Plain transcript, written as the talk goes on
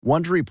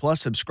Wondery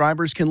Plus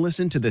subscribers can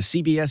listen to the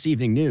CBS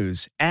Evening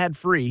News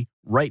ad-free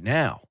right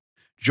now.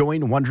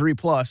 Join Wondery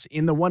Plus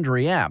in the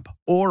Wondery app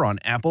or on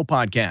Apple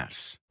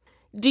Podcasts.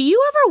 Do you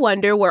ever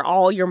wonder where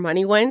all your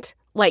money went?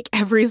 Like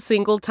every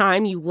single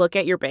time you look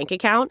at your bank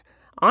account?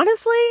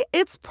 Honestly,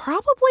 it's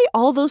probably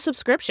all those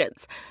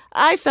subscriptions.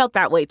 I felt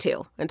that way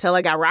too, until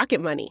I got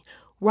Rocket Money.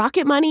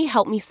 Rocket Money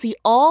helped me see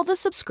all the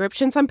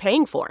subscriptions I'm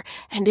paying for,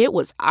 and it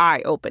was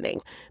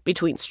eye-opening.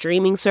 Between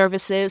streaming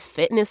services,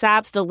 fitness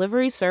apps,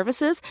 delivery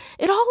services,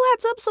 it all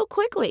adds up so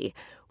quickly.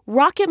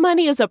 Rocket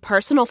Money is a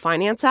personal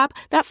finance app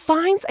that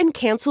finds and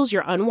cancels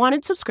your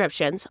unwanted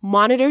subscriptions,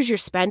 monitors your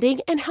spending,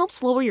 and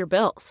helps lower your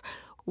bills.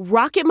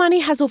 Rocket Money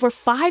has over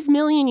 5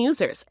 million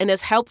users and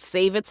has helped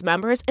save its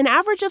members an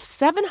average of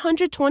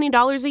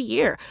 $720 a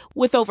year,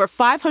 with over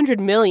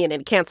 500 million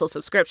in canceled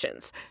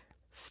subscriptions.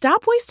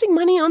 Stop wasting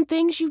money on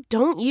things you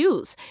don't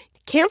use.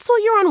 Cancel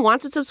your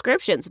unwanted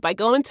subscriptions by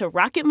going to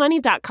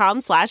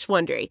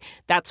rocketmoney.com/Wondery.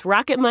 That's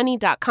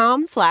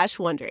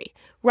rocketmoney.com/Wondery.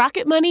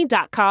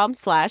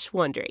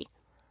 rocketmoney.com/Wondery.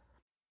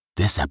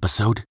 This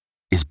episode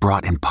is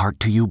brought in part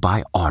to you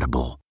by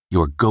Audible,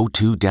 your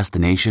go-to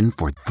destination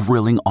for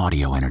thrilling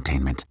audio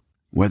entertainment.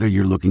 Whether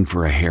you're looking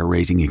for a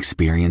hair-raising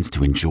experience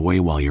to enjoy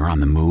while you're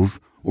on the move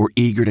or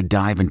eager to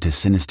dive into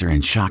sinister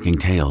and shocking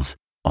tales,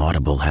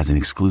 Audible has an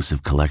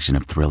exclusive collection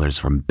of thrillers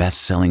from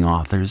best-selling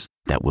authors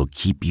that will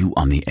keep you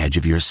on the edge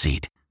of your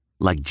seat.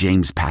 Like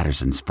James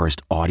Patterson's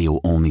first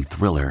audio-only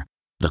thriller,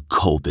 The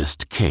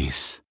Coldest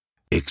Case.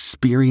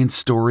 Experience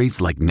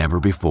stories like never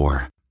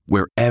before,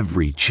 where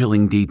every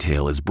chilling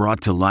detail is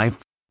brought to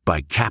life by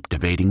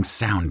captivating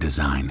sound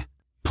design.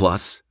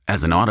 Plus,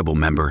 as an Audible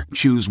member,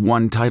 choose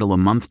one title a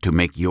month to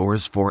make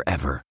yours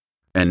forever.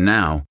 And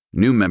now,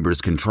 new members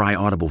can try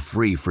Audible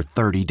free for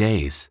 30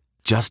 days.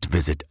 Just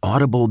visit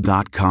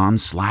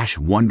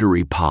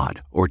audible.com/WonderyPod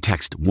or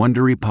text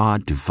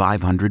WonderyPod to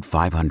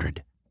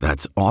 500-500.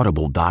 That's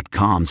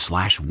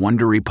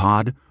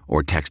audible.com/WonderyPod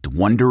or text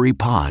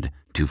WonderyPod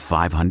to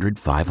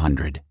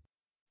 500-500.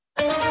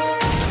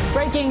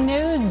 Breaking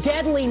news,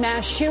 deadly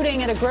mass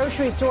shooting at a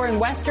grocery store in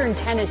western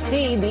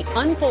Tennessee. The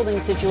unfolding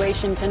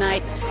situation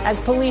tonight as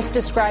police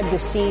describe the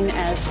scene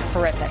as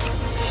horrific.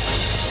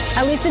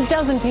 At least a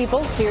dozen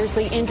people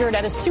seriously injured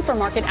at a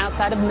supermarket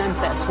outside of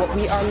Memphis. What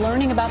we are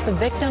learning about the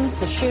victims,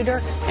 the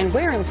shooter, and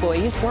where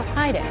employees were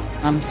hiding.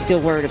 I'm still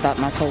worried about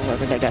my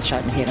coworker that got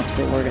shot in the head. I'm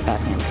still worried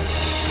about him.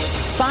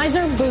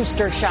 Pfizer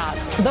booster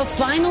shots, the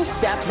final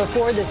step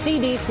before the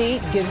CDC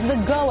gives the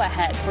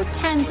go-ahead for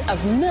tens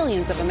of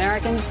millions of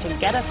Americans to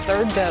get a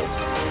third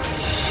dose.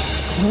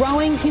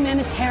 Growing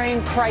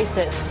humanitarian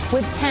crisis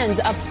with tens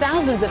of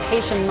thousands of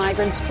Haitian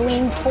migrants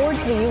fleeing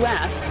towards the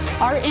U.S.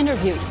 Our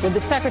interview with the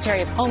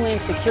Secretary of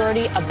Homeland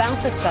Security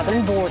about the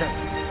southern border.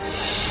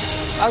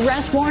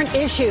 Arrest warrant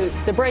issued.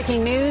 The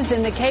breaking news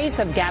in the case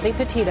of Gabby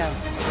Petito.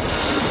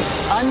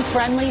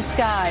 Unfriendly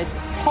skies.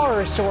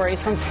 Horror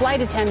stories from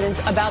flight attendants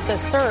about the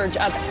surge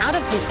of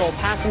out-of-control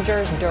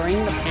passengers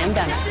during the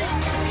pandemic.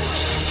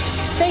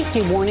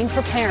 Safety warning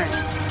for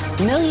parents.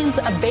 Millions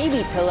of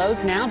baby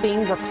pillows now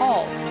being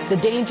recalled. The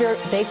danger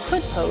they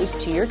could pose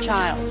to your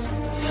child.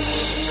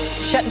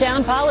 Shut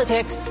down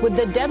politics. With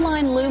the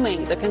deadline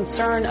looming, the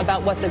concern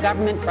about what the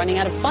government running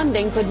out of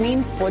funding could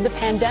mean for the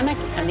pandemic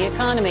and the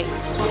economy.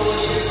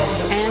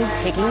 And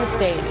taking the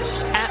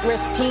stage.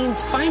 At-risk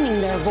teens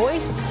finding their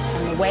voice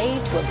and the way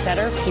to a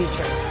better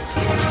future.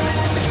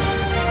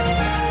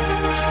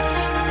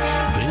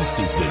 This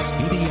is the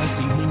CBS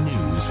Evening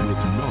News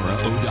with Norah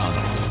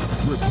O'Donnell,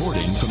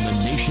 reporting from the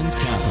nation's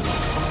capital.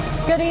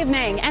 Good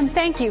evening, and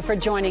thank you for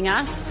joining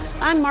us.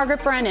 I'm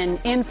Margaret Brennan,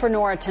 in for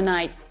Norah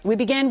tonight. We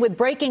begin with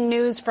breaking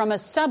news from a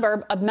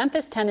suburb of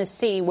Memphis,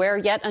 Tennessee, where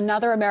yet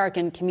another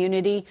American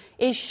community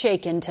is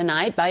shaken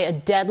tonight by a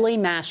deadly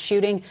mass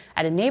shooting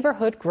at a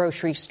neighborhood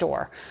grocery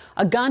store.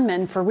 A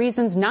gunman, for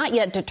reasons not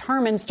yet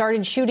determined,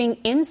 started shooting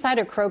inside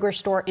a Kroger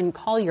store in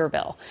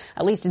Collierville.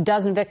 At least a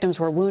dozen victims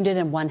were wounded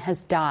and one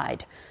has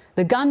died.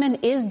 The gunman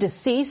is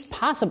deceased,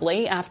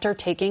 possibly after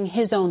taking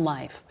his own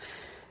life.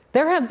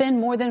 There have been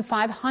more than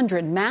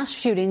 500 mass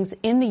shootings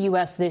in the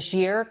U.S. this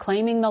year,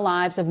 claiming the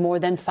lives of more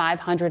than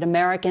 500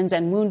 Americans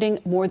and wounding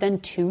more than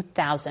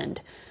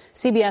 2,000.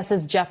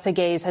 CBS's Jeff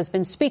Pegues has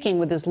been speaking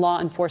with his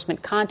law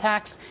enforcement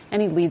contacts,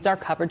 and he leads our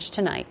coverage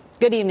tonight.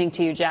 Good evening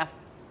to you, Jeff.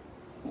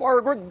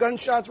 Margaret,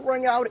 gunshots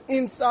rang out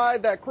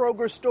inside that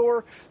Kroger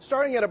store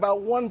starting at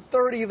about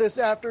 1:30 this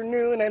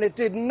afternoon, and it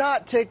did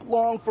not take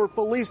long for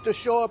police to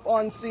show up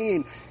on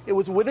scene. It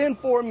was within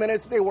 4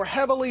 minutes. They were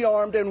heavily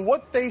armed, and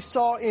what they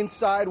saw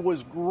inside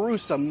was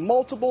gruesome.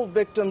 Multiple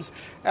victims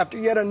after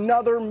yet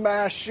another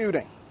mass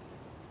shooting.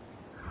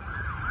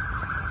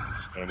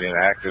 It's going to be an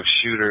active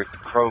shooter at the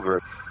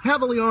Kroger.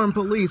 Heavily armed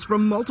police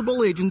from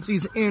multiple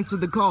agencies answered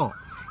the call.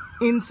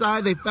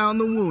 Inside, they found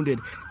the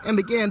wounded and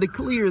began to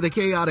clear the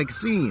chaotic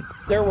scene.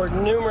 There were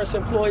numerous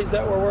employees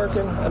that were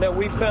working, and that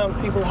we found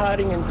people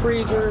hiding in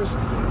freezers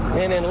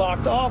and in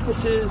locked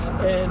offices,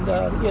 and,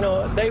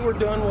 they were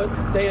doing what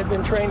they had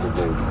been trained to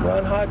do,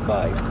 run, hide,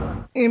 fight.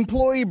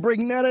 Employee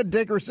Brignetta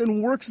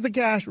Dickerson works the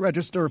cash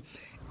register.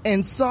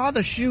 and saw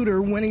the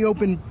shooter when he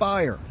opened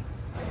fire.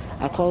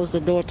 I closed the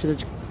door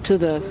to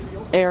the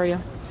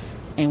area,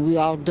 and we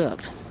all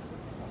ducked.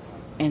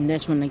 And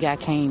that's when the guy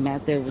came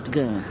out there with the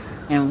gun.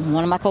 And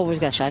one of my coworkers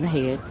got shot in the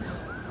head,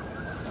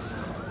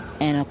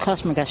 and a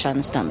customer got shot in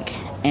the stomach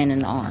and in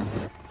the arm.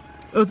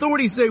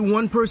 Authorities say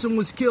one person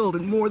was killed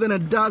and more than a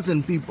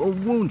dozen people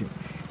wounded.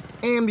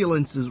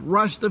 Ambulances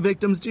rushed the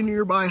victims to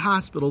nearby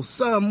hospitals,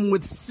 some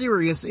with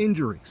serious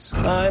injuries.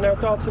 And our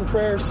thoughts and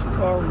prayers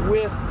are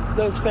with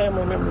those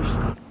family members.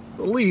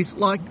 Police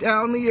locked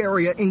down the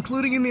area,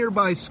 including a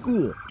nearby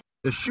school.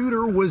 The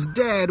shooter was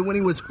dead when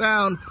he was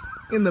found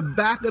in the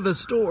back of the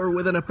store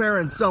with an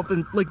apparent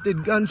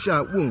self-inflicted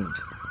gunshot wound.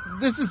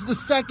 This is the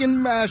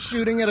second mass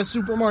shooting at a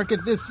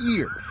supermarket this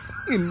year.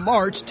 In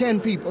March, 10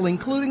 people,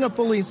 including a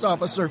police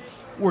officer,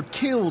 were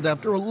killed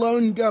after a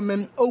lone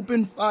gunman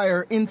opened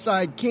fire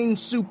inside King's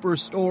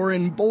Superstore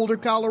in Boulder,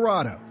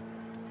 Colorado.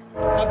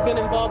 I've been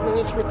involved in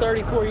this for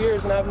 34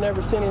 years, and I've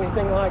never seen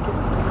anything like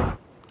it.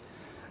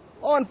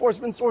 Law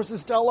enforcement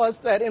sources tell us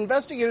that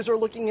investigators are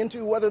looking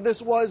into whether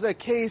this was a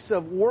case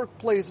of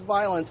workplace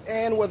violence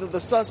and whether the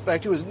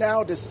suspect, who is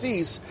now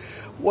deceased,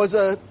 was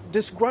a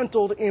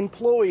disgruntled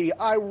employee.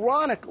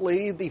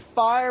 Ironically, the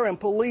fire and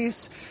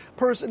police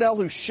personnel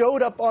who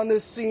showed up on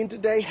this scene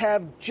today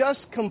have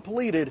just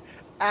completed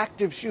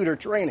active shooter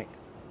training.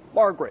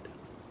 Margaret.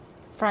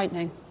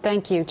 Frightening.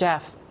 Thank you,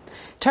 Jeff.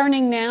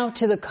 Turning now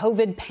to the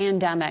COVID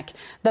pandemic.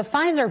 The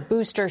Pfizer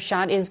booster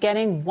shot is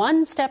getting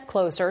one step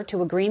closer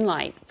to a green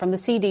light from the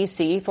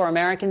CDC for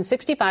Americans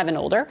 65 and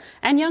older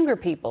and younger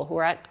people who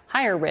are at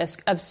higher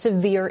risk of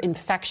severe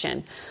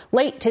infection.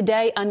 Late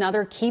today,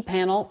 another key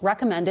panel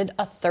recommended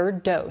a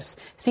third dose.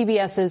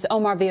 CBS's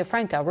Omar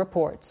Villafranca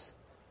reports.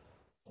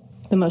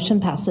 The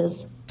motion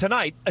passes.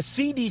 Tonight, a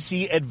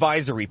CDC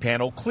advisory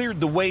panel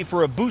cleared the way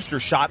for a booster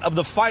shot of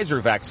the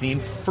Pfizer vaccine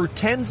for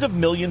tens of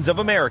millions of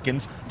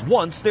Americans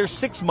once they're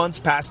 6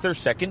 months past their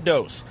second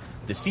dose.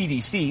 The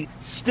CDC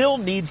still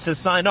needs to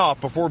sign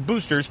off before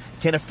boosters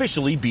can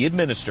officially be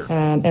administered.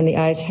 And the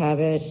ayes have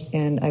it,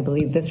 and I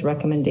believe this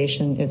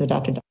recommendation is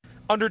adopted.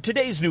 Under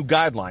today's new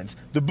guidelines,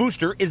 the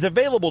booster is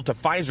available to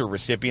Pfizer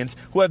recipients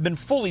who have been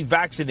fully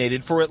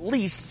vaccinated for at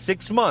least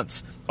 6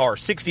 months, are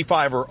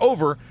 65 or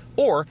over,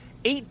 or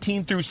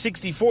 18 through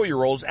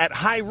 64-year-olds at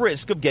high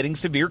risk of getting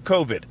severe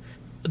COVID.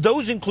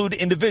 Those include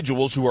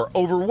individuals who are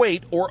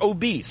overweight or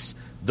obese,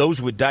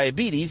 those with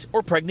diabetes,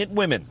 or pregnant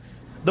women.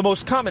 The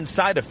most common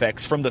side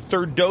effects from the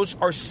third dose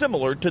are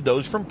similar to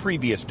those from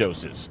previous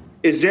doses.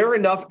 Is there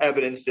enough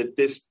evidence that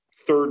this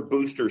third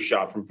booster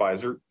shot from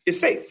Pfizer is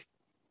safe?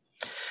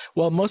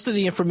 Well, most of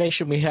the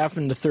information we have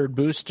from the third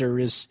booster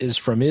is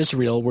from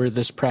Israel, where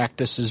this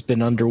practice has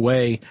been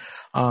underway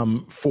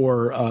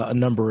for a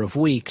number of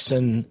weeks.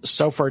 And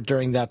so far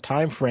during that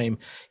time frame,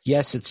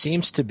 yes, it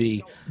seems to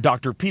be.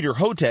 Dr. Peter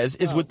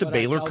Hotez is with the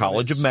Baylor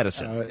College of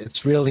Medicine.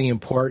 It's really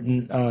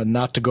important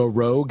not to go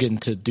rogue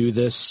and to do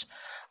this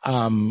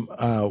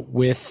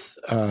with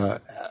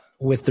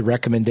the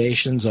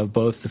recommendations of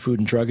both the Food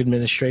and Drug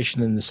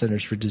Administration and the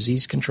Centers for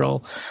Disease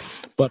Control.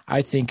 But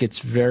I think it's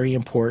very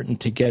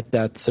important to get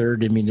that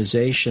third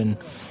immunization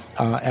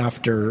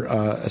after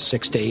a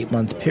 6 to 8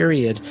 month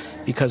period,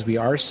 because we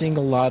are seeing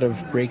a lot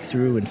of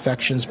breakthrough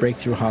infections,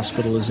 breakthrough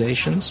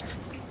hospitalizations.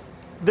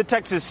 The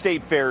Texas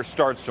State Fair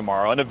starts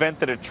tomorrow, an event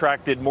that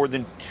attracted more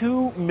than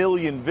 2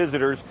 million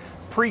visitors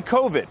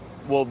pre-COVID.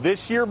 Well,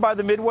 this year by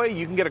the midway,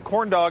 you can get a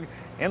corn dog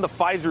and the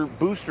Pfizer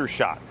booster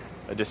shot.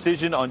 A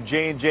decision on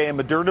J&J and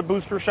Moderna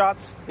booster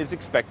shots is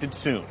expected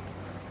soon.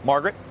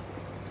 Margaret?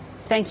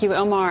 Thank you,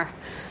 Omar.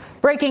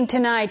 Breaking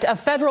tonight, a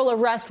federal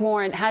arrest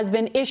warrant has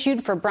been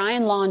issued for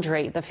Brian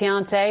Laundrie, the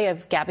fiancé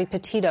of Gabby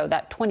Petito,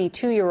 that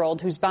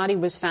 22-year-old whose body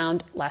was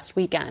found last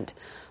weekend.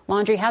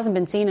 Laundrie hasn't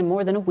been seen in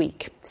more than a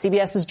week.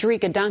 CBS's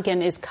Jerika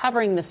Duncan is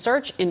covering the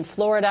search in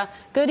Florida.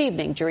 Good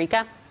evening,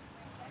 Jerika.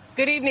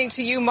 Good evening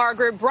to you,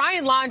 Margaret.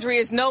 Brian Laundrie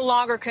is no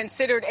longer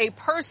considered a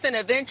person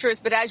of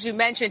interest, but as you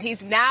mentioned,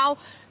 he's now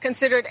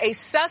considered a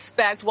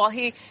suspect while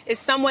he is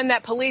someone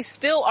that police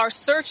still are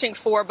searching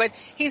for. But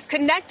he's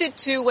connected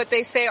to what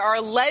they say are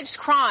alleged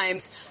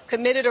crimes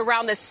committed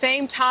around the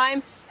same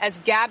time as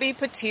Gabby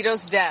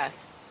Petito's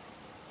death.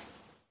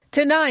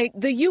 Tonight,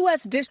 the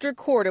U.S. District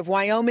Court of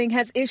Wyoming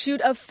has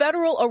issued a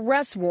federal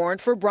arrest warrant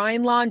for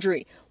Brian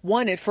Laundrie,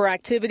 wanted for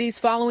activities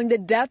following the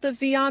death of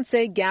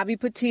fiancée Gabby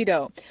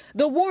Petito.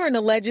 The warrant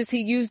alleges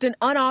he used an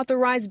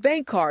unauthorized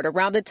bank card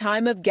around the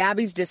time of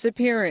Gabby's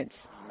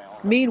disappearance.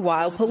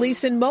 Meanwhile,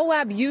 police in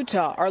Moab,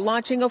 Utah are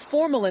launching a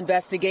formal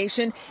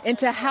investigation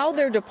into how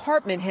their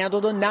department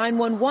handled a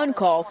 911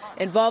 call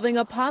involving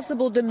a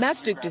possible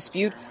domestic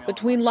dispute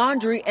between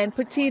Laundrie and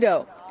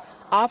Petito.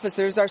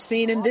 Officers are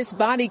seen in this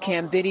body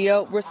cam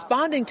video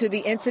responding to the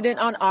incident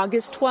on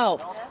August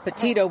 12th.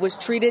 Petito was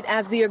treated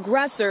as the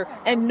aggressor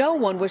and no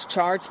one was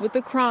charged with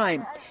the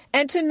crime.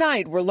 And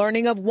tonight we're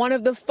learning of one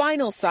of the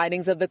final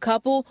sightings of the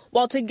couple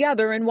while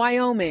together in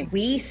Wyoming.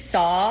 We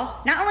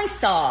not only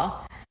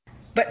saw,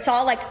 but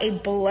saw like a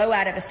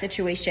blowout of a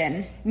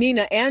situation.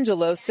 Nina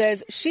Angelo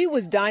says she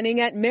was dining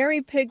at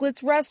Mary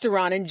Piglet's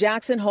restaurant in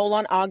Jackson Hole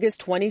on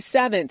August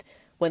 27th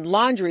when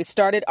Laundrie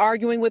started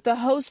arguing with the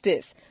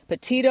hostess.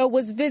 Petito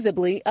was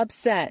visibly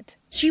upset.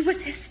 She was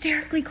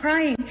hysterically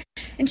crying,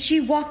 and she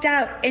walked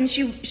out, and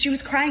she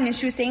was crying, and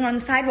she was staying on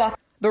the sidewalk.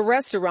 The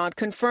restaurant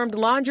confirmed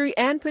Laundrie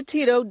and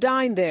Petito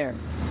dined there.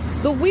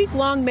 The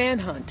week-long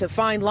manhunt to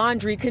find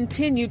Laundrie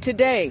continued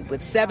today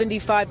with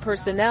 75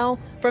 personnel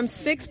from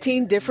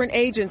 16 different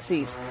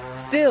agencies.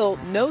 Still,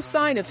 no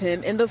sign of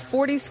him in the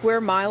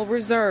 40-square-mile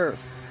reserve.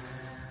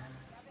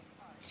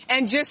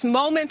 And just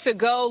moments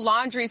ago,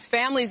 Laundrie's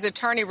family's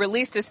attorney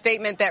released a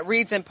statement that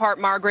reads in part,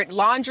 Margaret,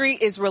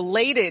 Laundrie is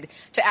related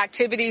to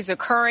activities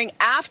occurring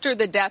after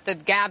the death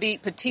of Gabby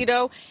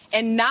Petito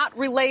and not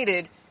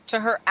related to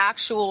her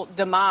actual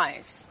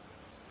demise.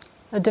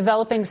 A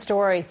developing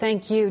story.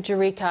 Thank you,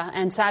 Jerika.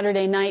 And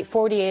Saturday night,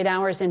 48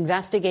 Hours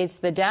investigates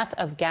the death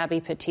of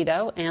Gabby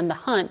Petito and the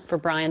hunt for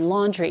Brian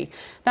Laundrie.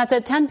 That's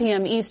at 10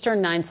 p.m.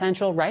 Eastern, 9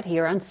 Central, right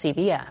here on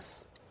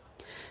CBS.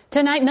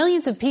 Tonight,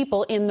 millions of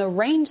people in the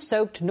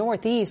rain-soaked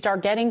Northeast are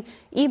getting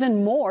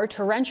even more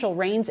torrential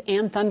rains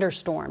and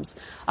thunderstorms.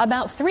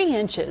 About 3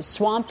 inches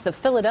swamped the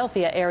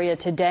Philadelphia area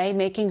today,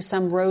 making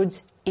some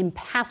roads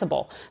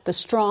impassable. The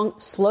strong,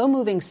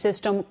 slow-moving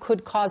system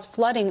could cause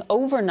flooding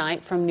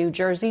overnight from New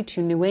Jersey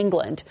to New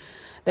England.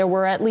 There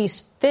were at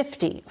least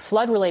 50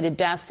 flood-related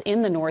deaths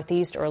in the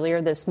Northeast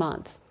earlier this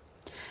month.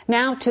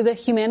 Now to the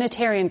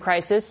humanitarian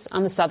crisis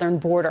on the southern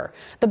border.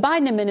 The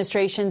Biden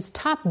administration's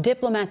top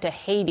diplomat to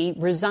Haiti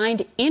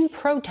resigned in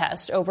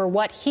protest over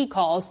what he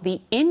calls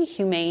the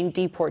inhumane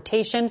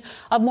deportation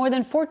of more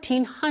than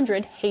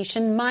 1,400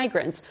 Haitian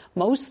migrants,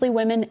 mostly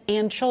women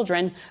and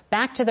children,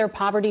 back to their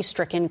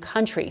poverty-stricken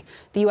country.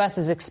 The U.S.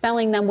 is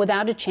expelling them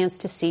without a chance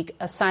to seek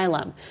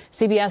asylum.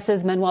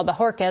 CBS's Manuel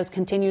Bajorquez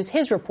continues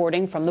his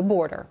reporting from the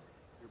border.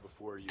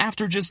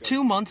 After just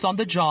 2 months on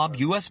the job,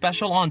 U.S.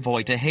 Special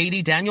Envoy to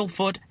Haiti Daniel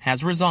Foote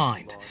has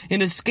resigned.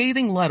 In a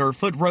scathing letter,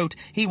 Foote wrote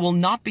he will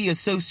not be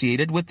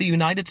associated with the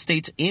United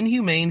States'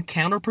 inhumane,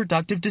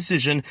 counterproductive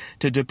decision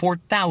to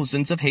deport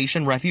thousands of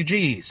Haitian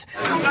refugees.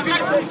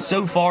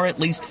 So far, at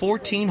least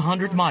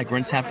 1,400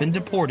 migrants have been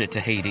deported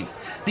to Haiti.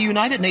 The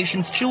United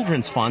Nations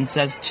Children's Fund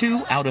says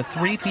 2 out of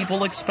 3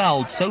 people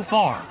expelled so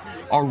far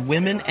are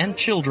women and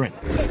children.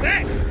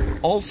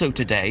 Also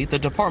today, the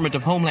Department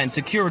of Homeland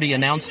Security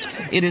announced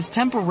it has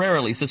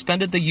temporarily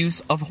suspended the use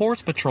of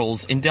horse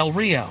patrols in Del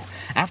Rio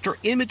after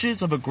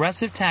images of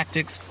aggressive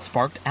tactics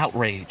sparked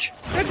outrage.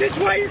 This is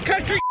why your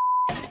country...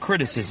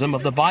 Criticism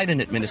of the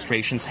Biden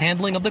administration's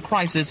handling of the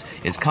crisis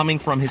is coming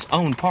from his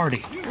own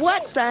party.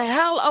 What the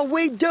hell are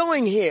we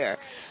doing here?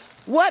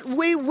 What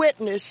we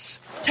witness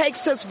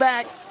takes us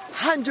back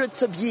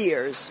hundreds of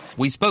years.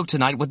 We spoke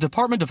tonight with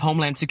Department of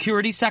Homeland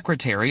Security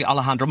Secretary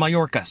Alejandro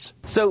Mayorkas.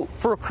 So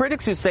for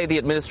critics who say the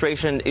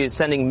administration is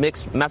sending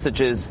mixed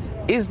messages,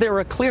 is there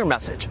a clear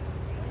message?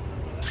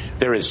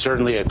 There is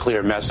certainly a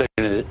clear message,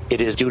 and it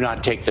is do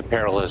not take the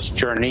perilous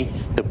journey.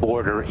 The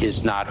border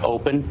is not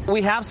open.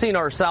 We have seen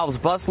ourselves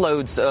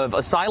busloads of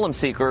asylum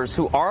seekers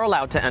who are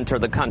allowed to enter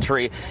the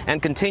country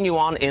and continue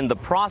on in the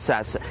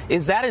process.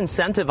 Is that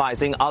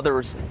incentivizing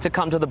others to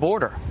come to the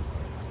border?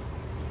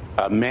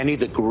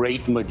 The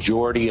great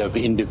majority of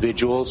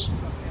individuals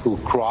who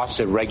cross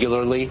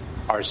irregularly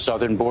our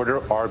southern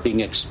border are being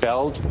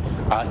expelled.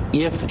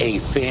 If a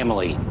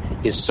family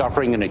is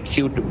suffering an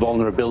acute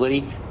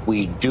vulnerability,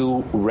 we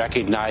do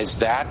recognize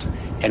that,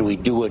 and we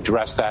do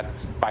address that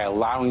by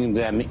allowing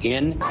them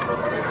in.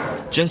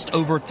 Just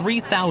over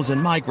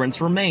 3,000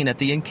 migrants remain at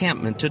the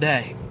encampment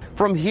today.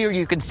 From here,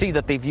 you can see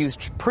that they've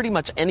used pretty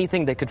much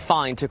anything they could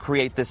find to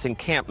create this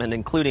encampment,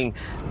 including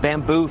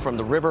bamboo from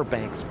the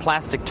riverbanks,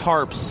 plastic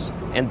tarps,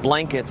 and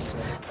blankets.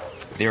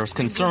 There's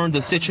concern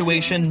the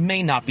situation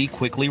may not be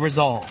quickly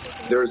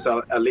resolved. There's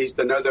at least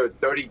another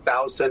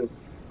 30,000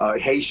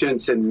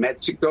 Haitians in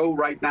Mexico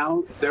right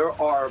now. There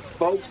are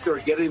folks that are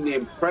getting the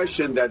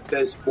impression that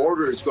this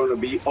border is going to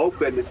be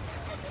open.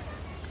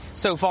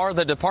 So far,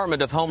 the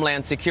Department of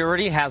Homeland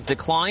Security has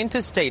declined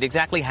to state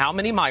exactly how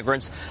many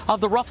migrants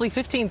of the roughly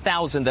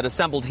 15,000 that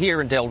assembled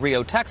here in Del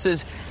Rio,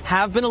 Texas,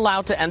 have been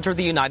allowed to enter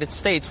the United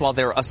States while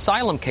their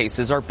asylum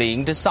cases are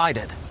being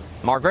decided.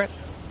 Margaret?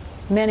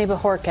 Manny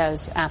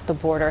Bajorquez at the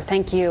border.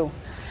 Thank you.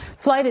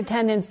 Flight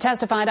attendants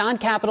testified on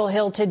Capitol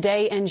Hill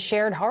today and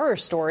shared horror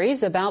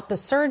stories about the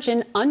surge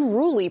in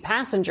unruly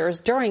passengers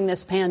during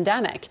this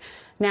pandemic.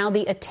 Now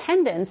the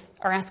attendants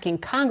are asking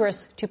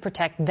Congress to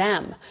protect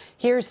them.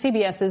 Here's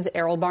CBS's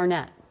Errol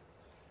Barnett.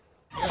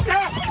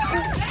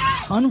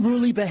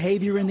 Unruly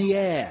behavior in the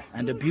air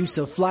and abuse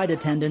of flight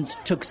attendants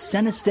took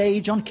center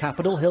stage on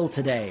Capitol Hill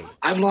today.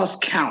 I've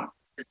lost count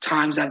the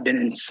times I've been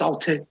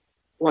insulted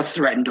or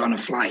threatened on a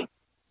flight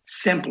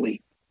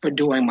simply for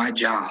doing my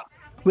job.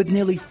 With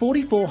nearly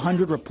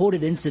 4,400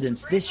 reported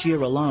incidents this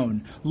year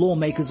alone,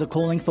 lawmakers are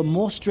calling for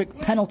more strict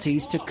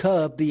penalties to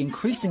curb the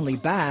increasingly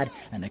bad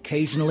and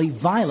occasionally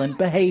violent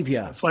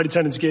behavior. Flight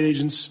attendants, gate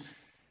agents,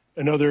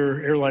 and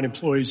other airline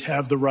employees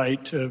have the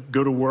right to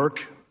go to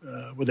work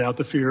without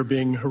the fear of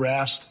being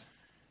harassed,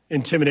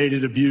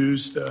 intimidated,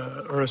 abused,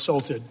 or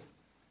assaulted,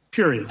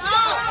 period.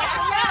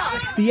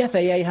 The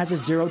FAA has a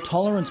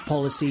zero-tolerance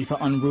policy for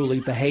unruly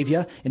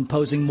behavior,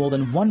 imposing more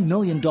than $1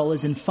 million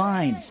in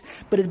fines.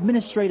 But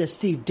Administrator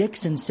Steve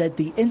Dixon said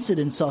the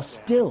incidents are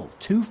still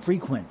too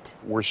frequent.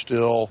 We're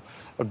still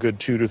a good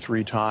 2 to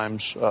 3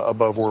 times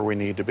above where we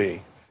need to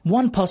be.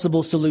 One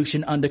possible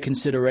solution under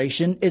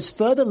consideration is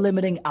further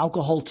limiting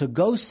alcohol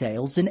to-go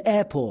sales in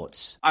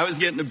airports. I was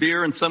getting a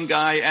beer and some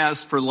guy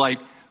asked for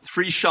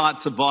 3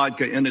 shots of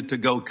vodka in a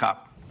to-go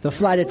cup. The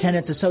Flight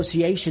Attendants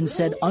Association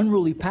said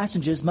unruly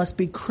passengers must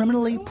be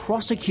criminally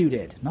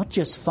prosecuted, not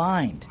just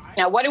fined.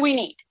 Now, what do we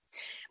need?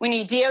 We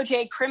need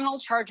DOJ criminal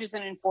charges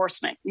and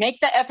enforcement. Make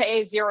the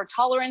FAA zero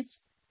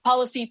tolerance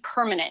policy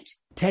permanent.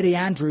 Teddy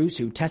Andrews,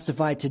 who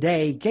testified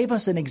today, gave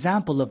us an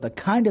example of the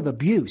kind of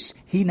abuse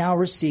he now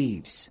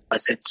receives. I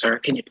said, "Sir,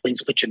 can you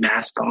please put your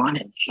mask on?"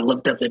 And he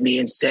looked up at me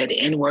and said,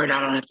 "N-word, I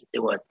don't have to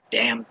do a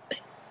damn thing."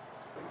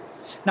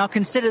 Now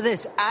consider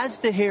this. As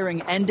the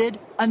hearing ended,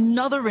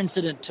 another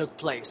incident took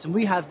place, and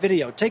we have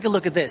video. Take a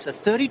look at this. A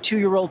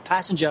 32-year-old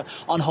passenger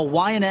on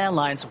Hawaiian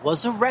Airlines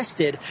was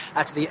arrested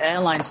after the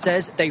airline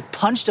says they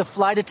punched a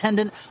flight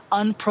attendant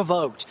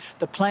unprovoked.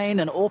 The plane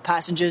and all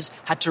passengers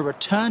had to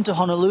return to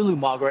Honolulu,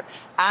 Margaret,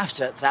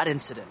 after that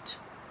incident.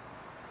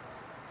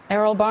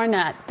 Errol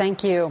Barnett,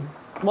 thank you.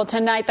 Well,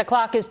 tonight the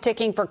clock is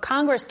ticking for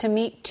Congress to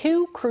meet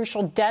 2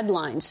 crucial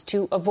deadlines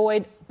to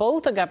avoid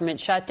both a government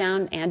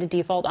shutdown and a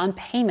default on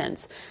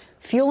payments,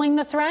 fueling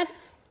the threat,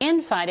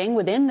 infighting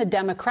within the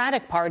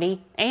Democratic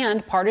Party,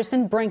 and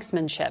partisan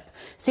brinksmanship.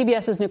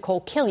 CBS's Nicole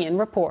Killian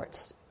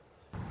reports.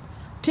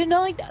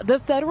 Tonight,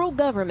 the federal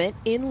government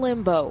in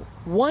limbo,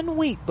 1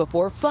 week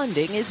before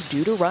funding is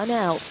due to run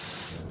out.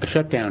 A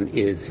shutdown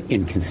is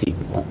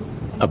inconceivable,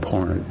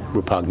 abhorrent,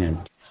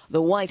 repugnant.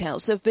 The White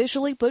House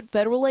officially put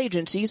federal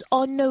agencies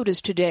on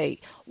notice today,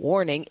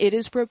 warning it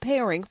is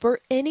preparing for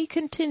any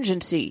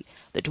contingency.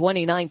 The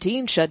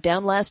 2019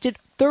 shutdown lasted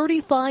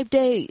 35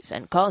 days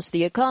and cost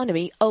the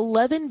economy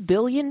 $11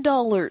 billion.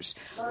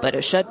 But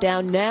a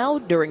shutdown now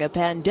during a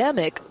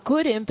pandemic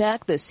could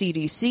impact the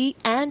CDC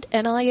and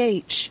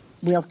NIH.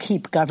 We'll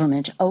keep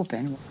government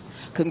open.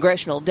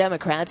 Congressional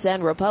Democrats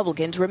and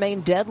Republicans remain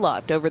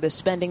deadlocked over the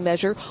spending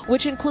measure,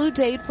 which includes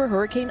aid for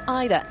Hurricane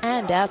Ida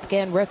and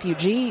Afghan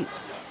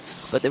refugees.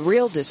 But the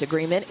real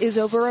disagreement is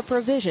over a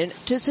provision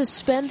to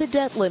suspend the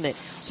debt limit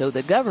so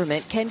the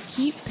government can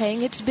keep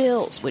paying its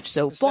bills, which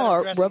so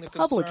far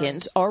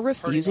Republicans are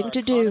refusing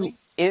to do.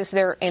 Is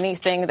there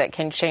anything that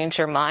can change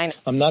your mind?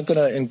 I'm not going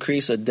to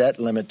increase a debt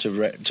limit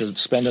to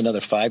spend another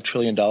 $5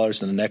 trillion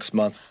in the next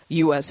month.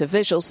 U.S.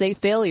 officials say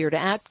failure to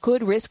act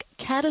could risk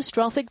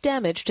catastrophic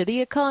damage to the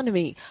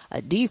economy.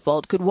 A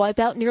default could wipe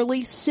out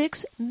nearly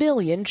 6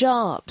 million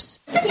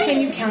jobs.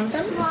 Can you count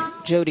them?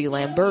 Jody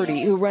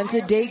Lamberti, who runs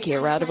a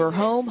daycare out of her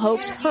home,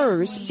 hopes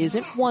hers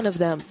isn't one of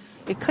them.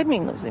 It could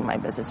mean losing my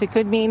business. It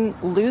could mean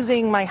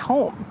losing my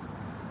home,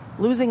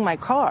 losing my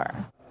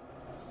car.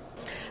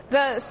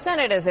 The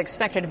Senate is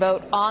expected to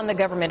vote on the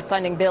government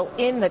funding bill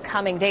in the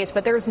coming days,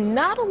 but there's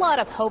not a lot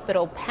of hope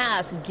it'll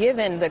pass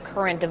given the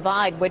current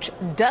divide, which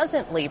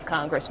doesn't leave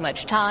Congress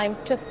much time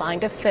to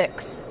find a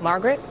fix.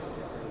 Margaret?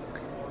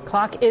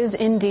 Clock is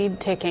indeed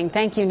ticking.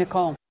 Thank you,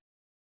 Nicole.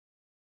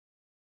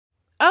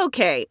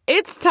 Okay,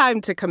 it's time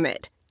to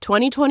commit.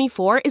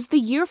 2024 is the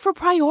year for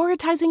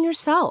prioritizing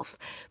yourself.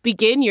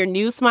 Begin your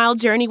new smile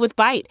journey with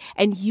Byte,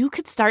 and you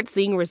could start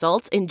seeing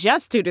results in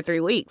just 2 to 3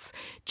 weeks.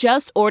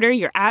 Just order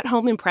your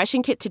at-home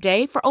impression kit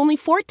today for only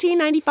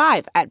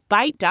 $14.95 at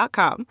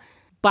Byte.com.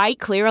 Byte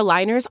Clear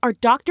aligners are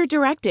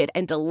doctor-directed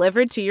and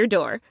delivered to your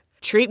door.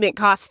 Treatment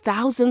costs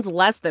thousands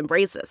less than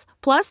braces.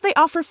 Plus, they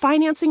offer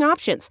financing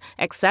options,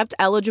 accept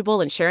eligible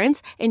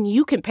insurance, and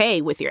you can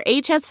pay with your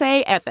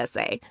HSA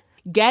FSA.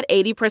 Get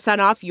 80%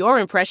 off your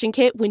impression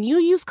kit when you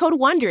use code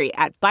WONDERY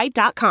at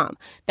Byte.com.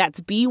 That's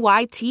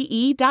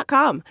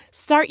BYTE.com.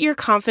 Start your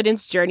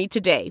confidence journey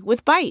today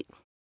with Byte.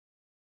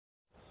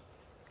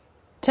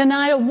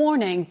 Tonight, a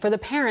warning for the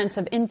parents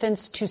of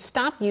infants to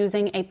stop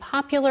using a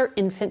popular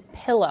infant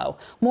pillow.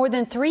 More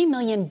than 3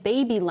 million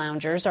baby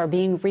loungers are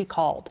being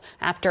recalled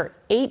after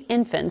 8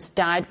 infants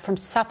died from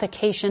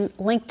suffocation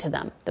linked to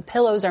them. The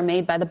pillows are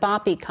made by the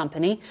Boppy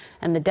Company,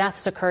 and the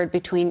deaths occurred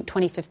between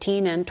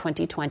 2015 and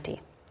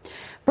 2020.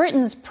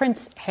 Britain's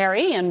Prince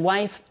Harry and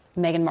wife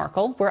Meghan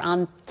Markle were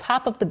on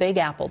top of the Big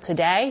Apple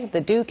today. The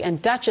Duke and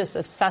Duchess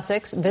of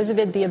Sussex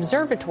visited the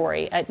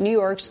observatory at New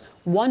York's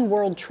One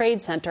World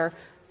Trade Center,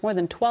 more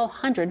than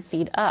 1,200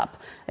 feet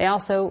up. They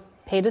also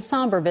paid a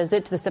somber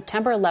visit to the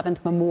September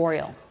 11th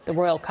memorial. The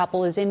royal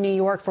couple is in New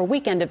York for a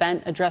weekend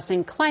event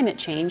addressing climate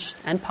change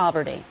and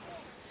poverty.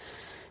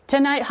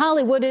 Tonight,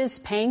 Hollywood is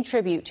paying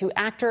tribute to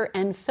actor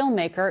and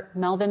filmmaker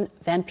Melvin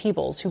Van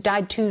Peebles, who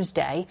died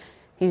Tuesday.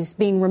 He's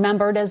being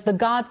remembered as the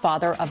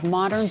godfather of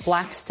modern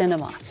black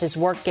cinema. His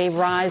work gave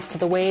rise to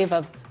the wave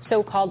of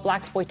so-called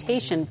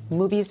blaxploitation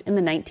movies in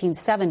the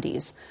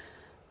 1970s.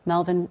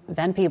 Melvin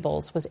Van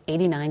Peebles was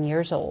 89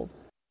 years old.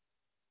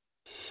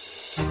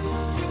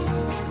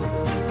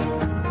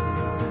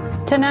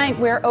 Tonight,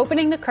 we're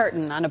opening the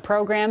curtain on a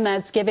program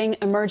that's giving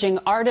emerging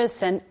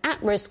artists and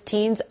at-risk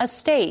teens a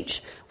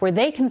stage where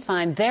they can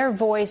find their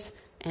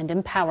voice and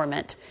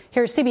empowerment.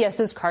 Here's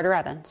CBS's Carter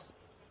Evans.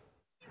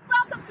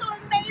 Welcome to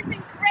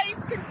Amazing Grace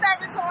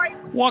Conservatory.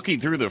 Walking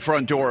through the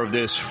front door of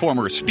this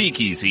former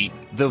speakeasy,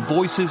 the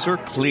voices are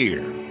clear.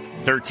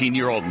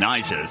 13-year-old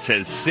Naija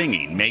says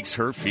singing makes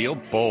her feel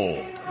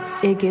bold.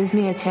 It gives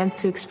me a chance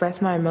to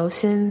express my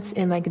emotions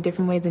in like a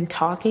different way than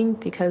talking,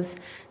 because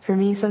for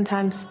me,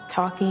 sometimes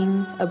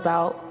talking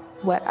about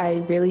what I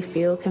really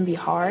feel can be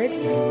hard.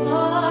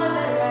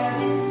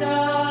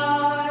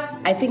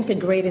 I think the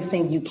greatest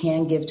thing you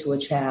can give to a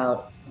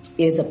child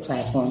is a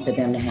platform for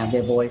them to have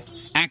their voice.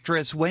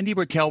 Actress Wendy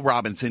Raquel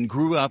Robinson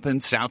grew up in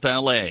South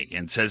L.A.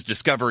 and says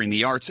discovering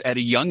the arts at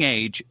a young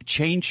age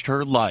changed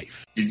her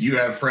life. Did you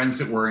have friends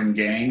that were in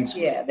gangs?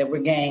 Yeah, there were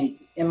gangs.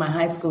 In my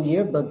high school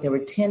yearbook, there were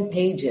 10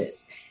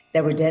 pages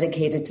that were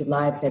dedicated to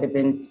lives that had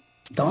been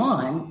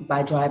gone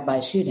by drive-by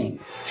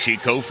shootings. She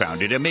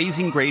co-founded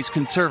Amazing Grace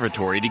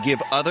Conservatory to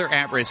give other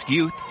at-risk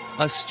youth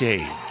a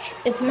stage.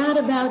 It's not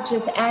about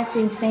just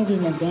acting,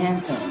 singing, and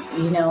dancing.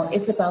 You know,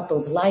 it's about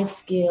those life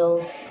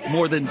skills.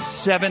 More than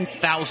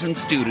 7,000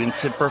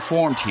 students have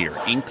performed here,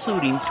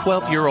 including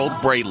 12-year-old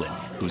Braylon,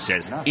 who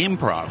says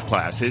improv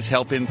classes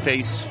help him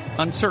face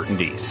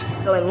uncertainties.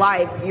 So in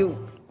life, you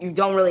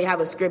don't really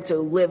have a script to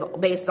live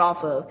based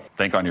off of.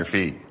 Think on your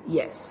feet.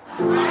 Yes.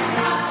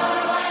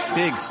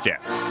 Big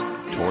steps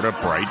toward a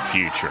bright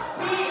future.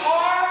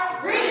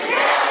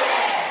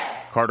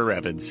 Carter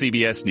Evans,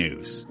 CBS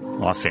News,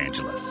 Los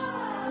Angeles.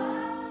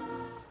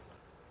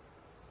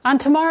 On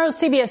tomorrow's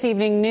CBS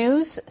Evening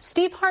News,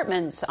 Steve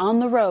Hartman's on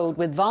the road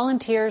with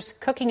volunteers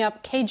cooking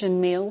up Cajun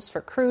meals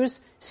for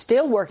crews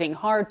still working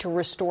hard to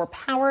restore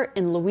power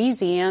in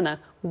Louisiana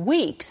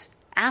weeks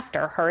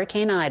after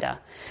Hurricane Ida.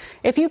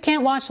 If you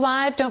can't watch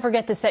live, don't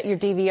forget to set your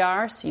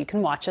DVR so you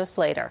can watch us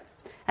later.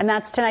 And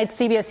that's tonight's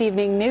CBS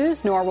Evening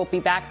News. Nora will be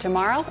back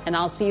tomorrow, and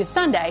I'll see you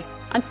Sunday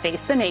on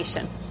Face the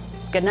Nation.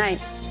 Good night.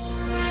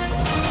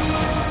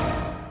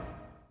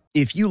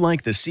 If you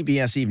like the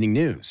CBS Evening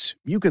News,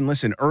 you can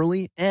listen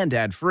early and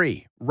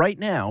ad-free right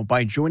now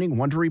by joining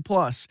Wondery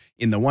Plus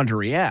in the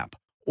Wondery app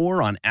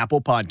or on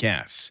Apple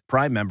Podcasts.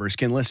 Prime members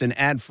can listen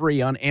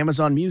ad-free on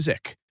Amazon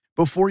Music.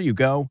 Before you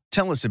go,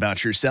 tell us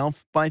about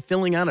yourself by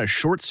filling out a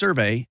short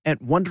survey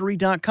at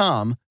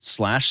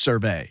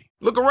Wondery.com/survey.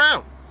 Look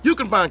around. You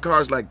can find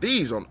cars like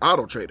these on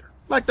AutoTrader,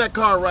 like that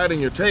car right in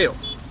your tail.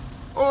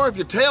 Or if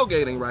you're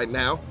tailgating right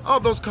now, all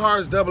those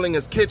cars doubling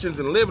as kitchens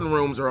and living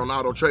rooms are on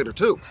AutoTrader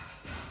too.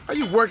 Are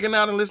you working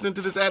out and listening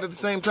to this ad at the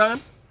same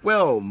time?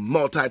 Well,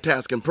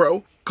 multitasking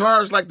pro,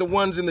 cars like the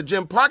ones in the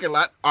gym parking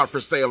lot are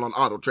for sale on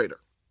AutoTrader.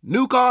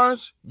 New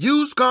cars,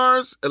 used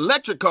cars,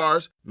 electric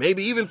cars,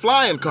 maybe even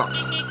flying cars.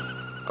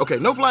 Okay,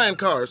 no flying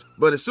cars,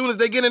 but as soon as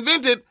they get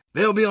invented,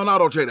 they'll be on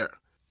AutoTrader.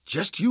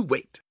 Just you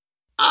wait.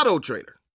 AutoTrader.